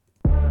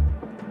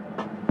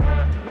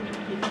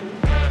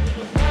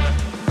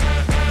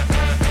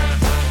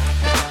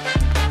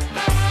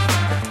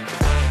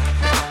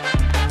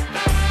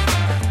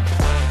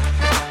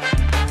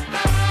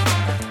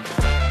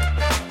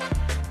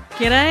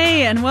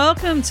G'day and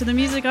welcome to the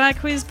Music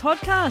IQuiz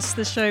podcast,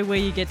 the show where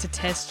you get to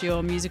test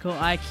your musical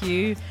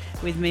IQ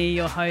with me,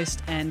 your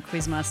host and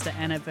quizmaster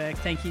Anna Burke.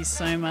 Thank you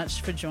so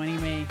much for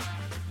joining me.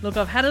 Look,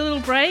 I've had a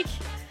little break,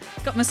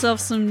 got myself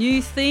some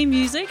new theme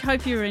music.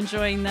 Hope you're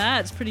enjoying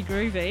that. It's pretty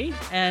groovy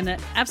and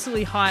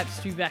absolutely hyped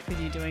to be back with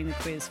you doing the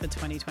quiz for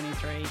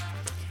 2023.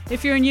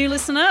 If you're a new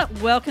listener,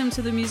 welcome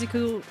to the Music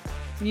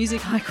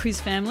IQuiz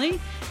family.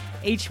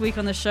 Each week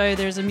on the show,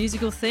 there's a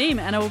musical theme,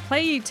 and I will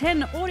play you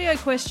 10 audio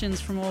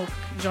questions from all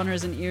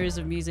genres and eras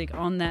of music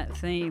on that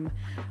theme,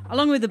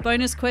 along with a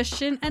bonus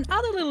question and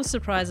other little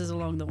surprises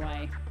along the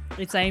way.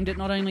 It's aimed at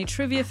not only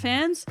trivia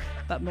fans,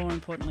 but more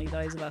importantly,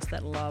 those of us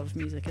that love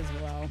music as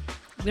well.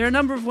 There are a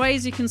number of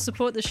ways you can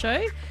support the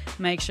show.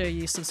 Make sure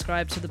you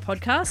subscribe to the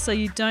podcast so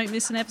you don't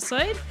miss an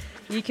episode.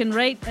 You can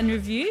rate and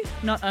review,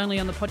 not only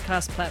on the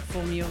podcast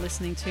platform you're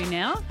listening to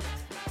now,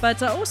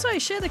 but also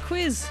share the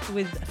quiz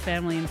with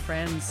family and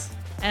friends.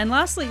 And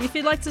lastly, if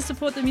you'd like to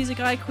support the Music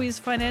IQuiz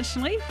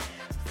financially,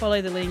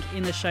 follow the link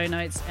in the show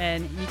notes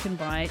and you can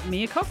buy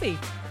me a coffee.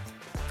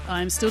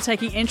 I'm still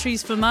taking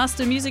entries for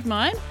Master Music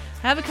Mine.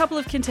 I have a couple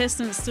of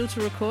contestants still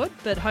to record,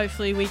 but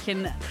hopefully we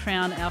can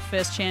crown our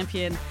first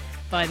champion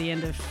by the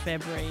end of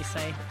February.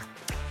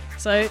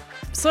 So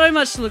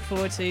much to look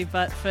forward to,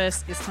 but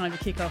first it's time to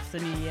kick off the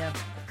new year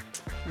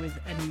with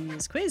a New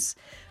Year's quiz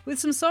with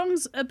some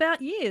songs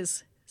about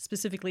years.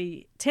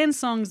 Specifically 10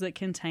 songs that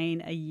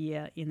contain a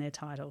year in their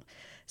title.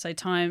 So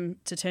time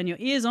to turn your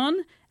ears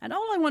on, and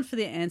all I want for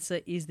the answer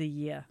is the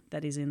year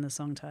that is in the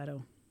song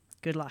title.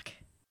 Good luck.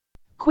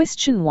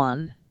 Question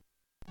 1.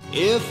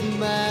 If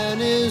man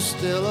is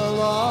still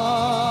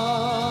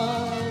alive,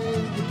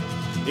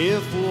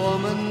 if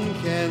woman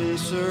can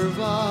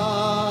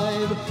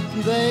survive,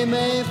 they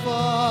may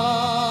find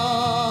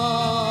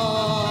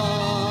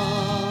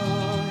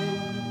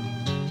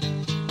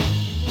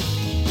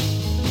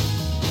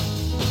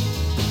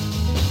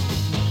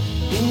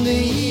in the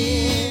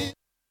year.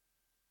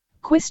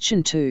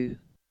 Question 2.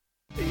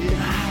 The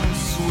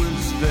house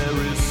was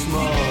very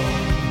small,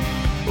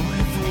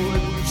 with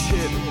wood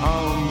chip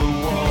on the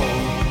wall.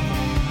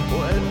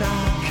 When I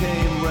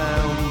came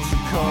round to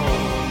call,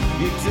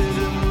 you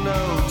didn't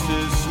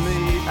notice me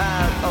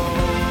at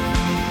all.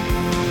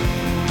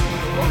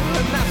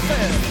 And I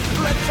said,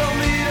 let's all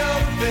meet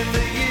up in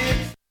the year.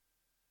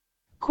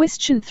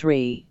 Question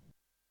 3.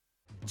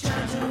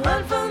 Trying to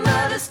run from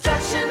the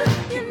destruction,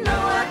 you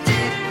know I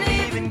didn't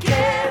even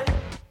care.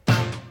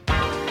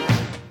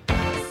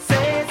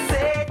 Say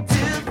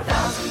 2000,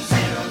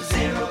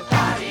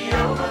 party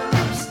over,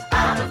 oops,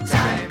 out of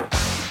time.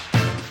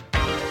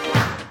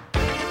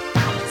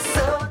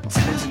 So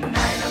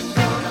tonight I'm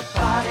gonna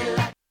party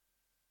like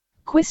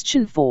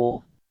Question 4.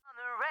 on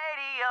the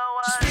radio.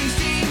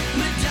 Springsteen,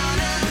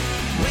 Madonna,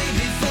 way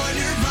before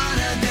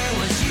Nirvana, there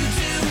was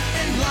U2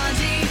 and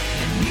Blondie,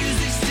 and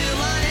music still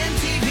on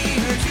MTV.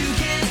 Her two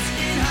kids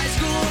in high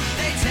school,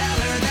 they tell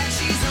her that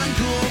she's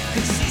uncool,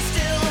 'cause she's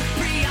still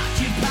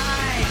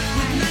preoccupied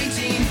with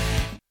 19.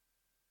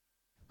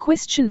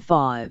 Question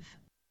 5.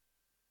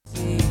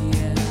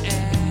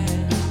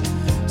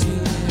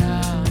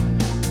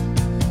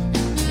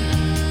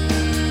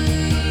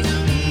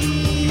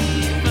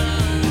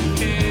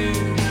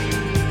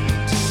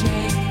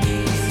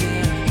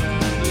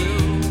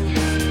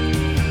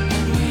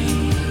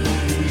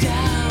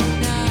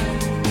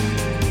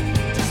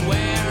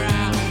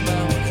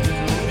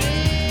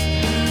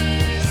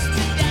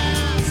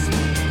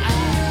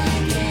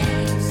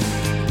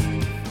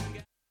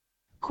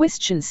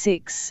 Question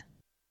 6.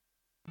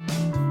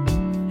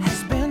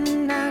 Has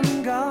been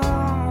and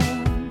gone.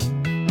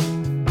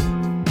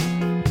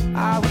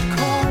 I would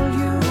call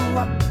you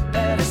up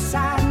at a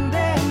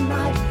Sunday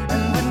night,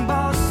 and we'd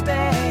both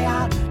stay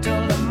out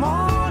till the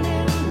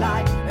morning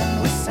light,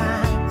 and we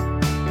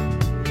sang,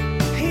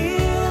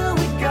 here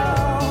we go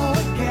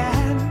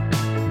again.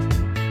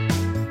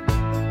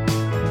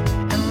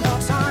 And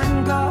though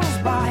time goes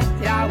by,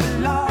 I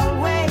will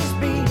always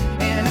be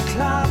in a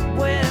club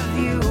with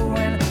you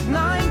in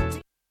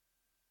 19.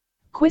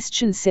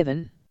 Question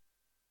 7.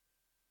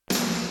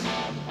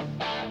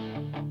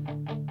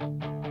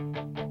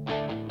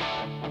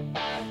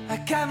 I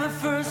got my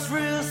first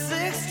real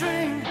six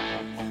string,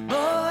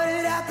 bought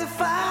it at the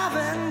 5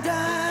 and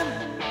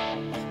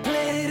dime,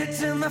 played it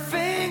till my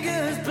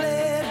fingers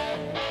bled.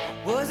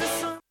 Was it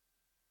some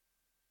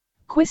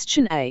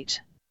Question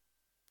 8.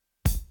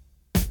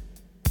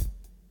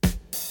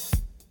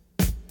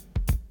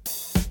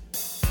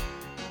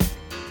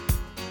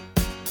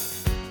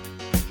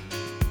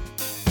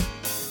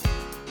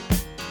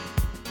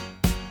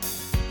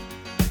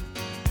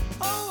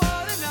 oh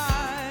what a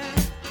night,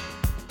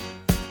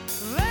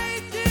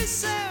 late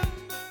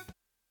December.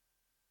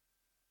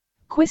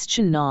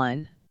 Question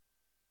 9.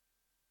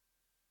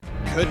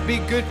 Could be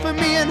good for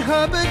me and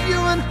her, but you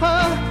and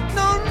her,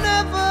 no,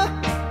 never.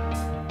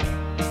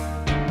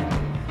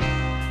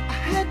 I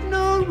had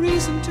no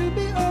reason to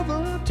be over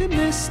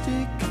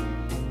optimistic,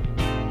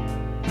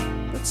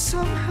 but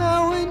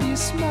somehow when you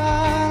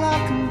smile,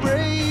 I can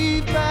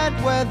brave bad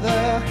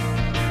weather.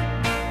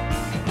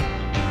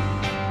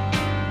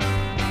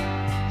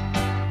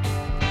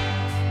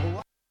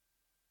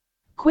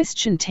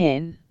 Question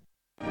 10.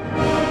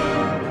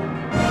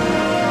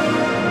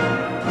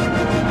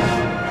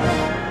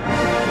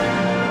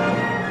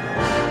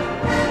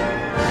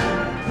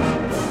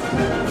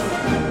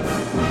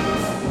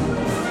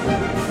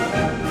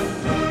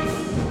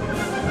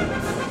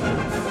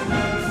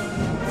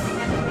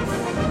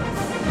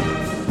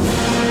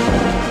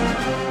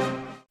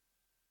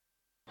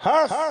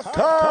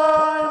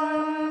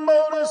 Halftime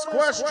bonus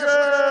question!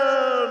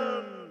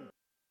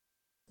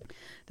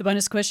 The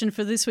bonus question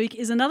for this week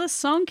is another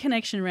song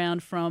connection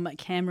round from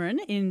Cameron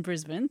in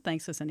Brisbane.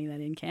 Thanks for sending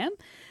that in, Cam.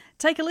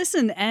 Take a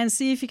listen and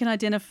see if you can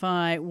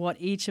identify what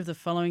each of the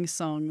following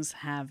songs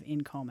have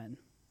in common.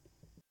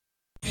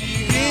 To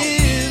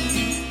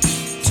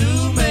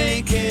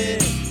make it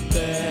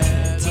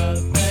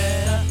better,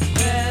 better,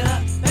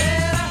 better,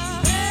 better,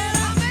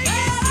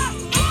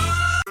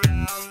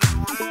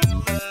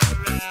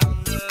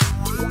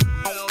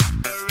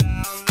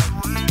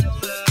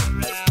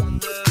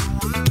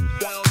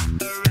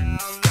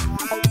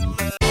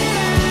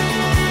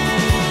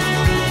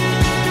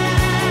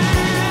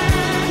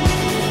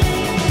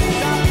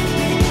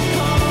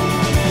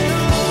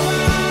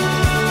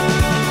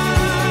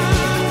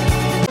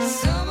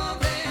 Some of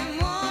them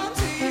want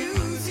to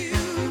use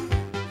you.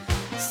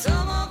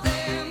 Some of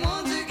them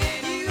want to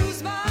get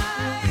used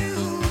by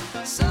you.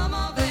 Some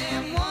of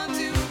them want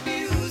to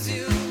abuse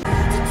you.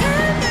 To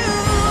tell you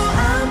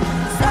I'm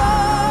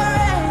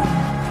sorry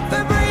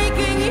for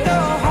breaking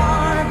your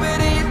heart, but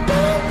it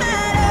don't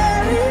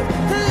matter.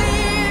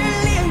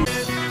 Clearly.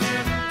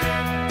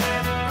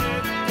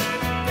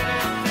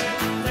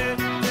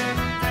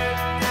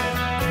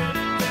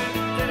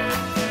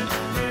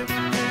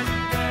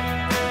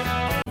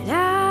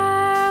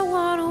 I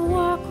wanna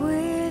walk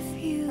with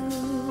you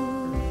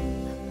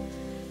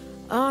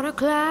on a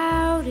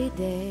cloudy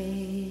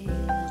day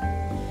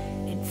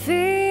and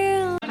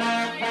feel.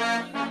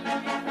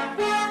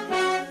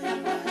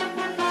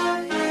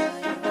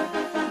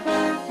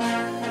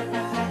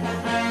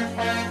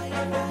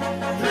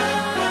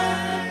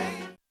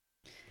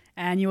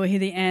 And you will hear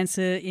the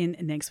answer in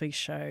next week's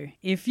show.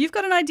 If you've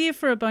got an idea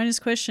for a bonus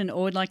question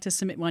or would like to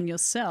submit one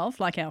yourself,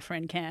 like our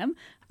friend Cam,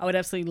 I would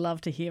absolutely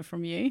love to hear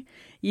from you.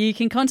 You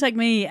can contact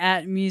me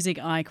at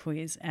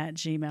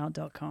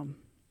musiciquiquiz@gmail.com.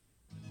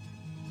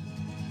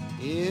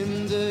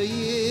 In the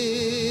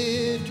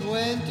year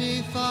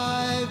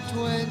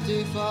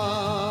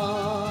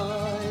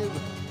 2525.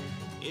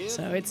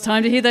 So it's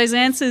time to hear those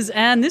answers.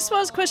 And this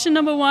was question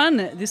number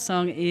 1. This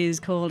song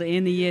is called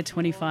In the Year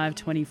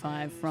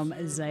 2525 from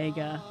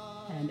Zager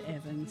and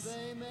Evans.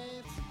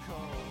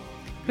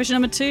 Question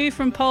number 2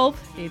 from Pulp.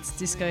 It's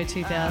Disco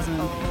 2000.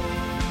 And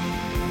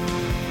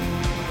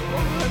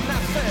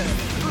I said,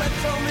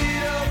 let's all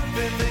meet up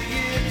in the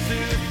year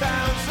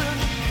 2000.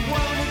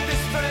 Won't it be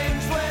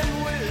strange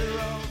when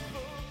we're all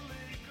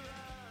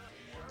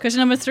Question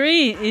number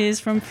 3 is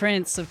from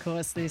Prince, of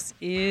course. This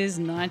is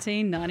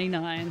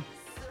 1999.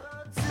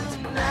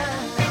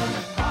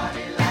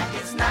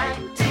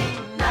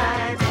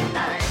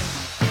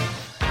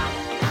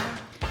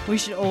 We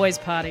should always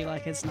party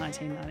like it's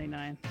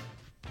 1999.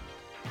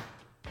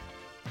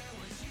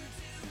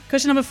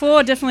 Question number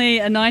 4, definitely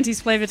a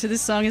 90s flavour to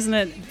this song, isn't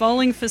it?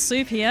 Bowling for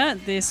Soup here.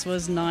 This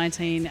was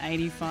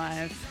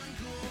 1985.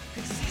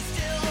 She's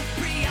still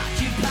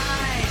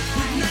preoccupied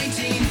with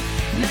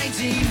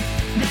 1985.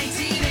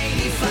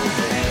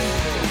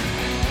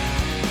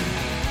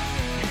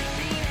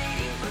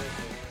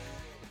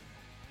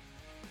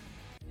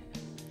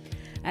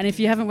 And if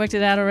you haven't worked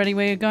it out already,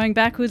 we're going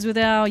backwards with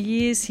our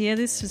years here.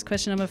 This is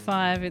question number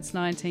 5. It's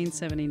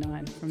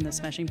 1979 from the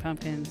Smashing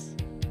Pumpkins.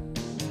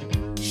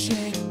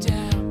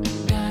 Shakedown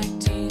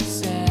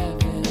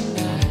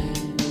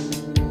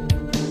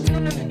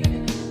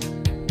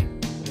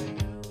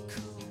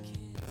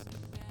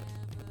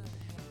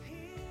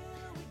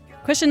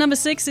 1979. Question number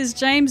 6 is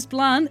James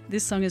Blunt.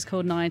 This song is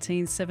called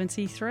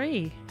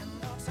 1973.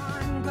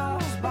 Time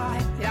goes by,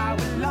 I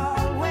will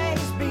always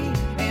be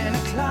in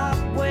a club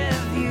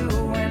with you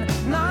in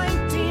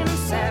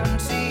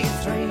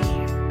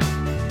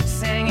 1973,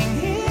 singing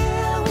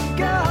Here We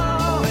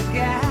Go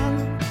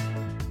Again.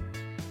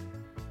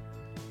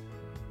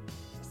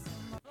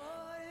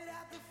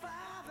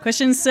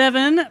 Question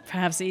 7,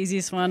 perhaps the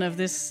easiest one of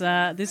this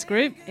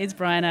group. It's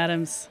Bryan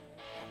Adams.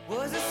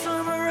 Was the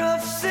summer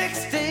of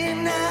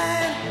 69. Me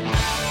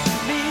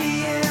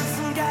and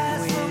some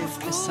guys from With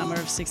the school. summer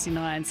of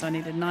 69, so I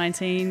needed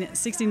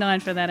 1969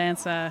 for that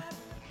answer.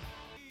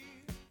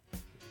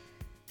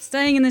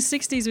 Staying in the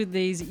 60s with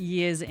these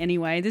years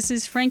anyway, this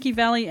is Frankie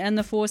Valli and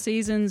the Four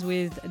Seasons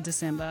with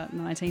December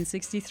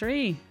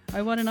 1963.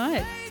 Oh, what a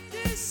night.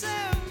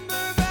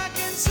 December back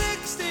in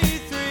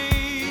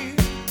 63.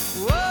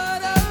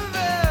 What a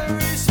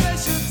very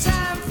special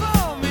time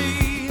for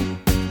me,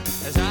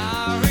 as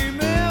I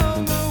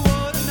remember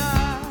what a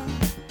night.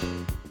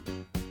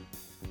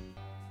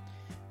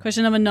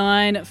 Question number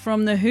 9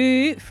 from The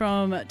Who,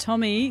 from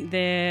Tommy,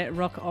 their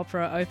rock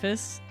opera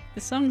opus.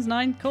 The song's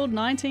called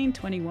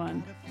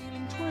 1921.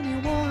 Feeling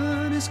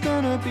 21 is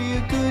gonna be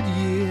a good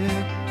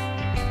year.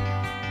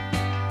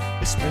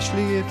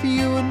 especially if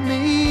you and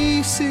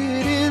me sit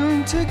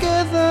in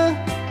together.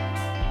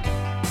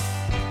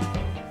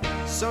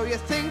 So you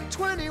think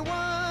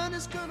 21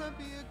 is gonna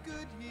be a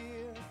good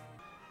year?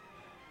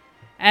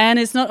 And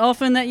it's not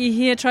often that you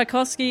hear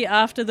Tchaikovsky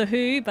after The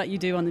Who, but you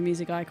do on the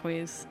Music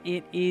IQuiz.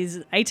 It is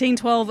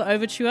 1812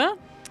 Overture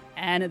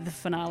and the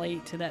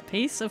finale to that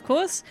piece, of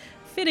course.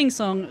 Fitting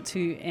song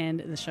to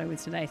end the show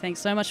with today. Thanks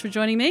so much for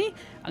joining me.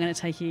 I'm going to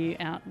take you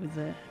out with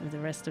the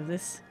rest of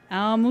this.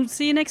 We'll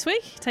see you next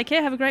week. Take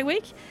care. Have a great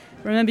week.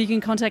 Remember, you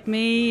can contact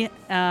me,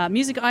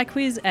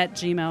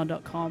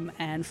 musiciquiz@gmail.com,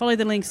 and follow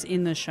the links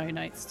in the show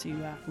notes to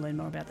learn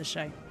more about the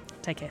show.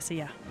 Take care. See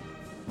ya.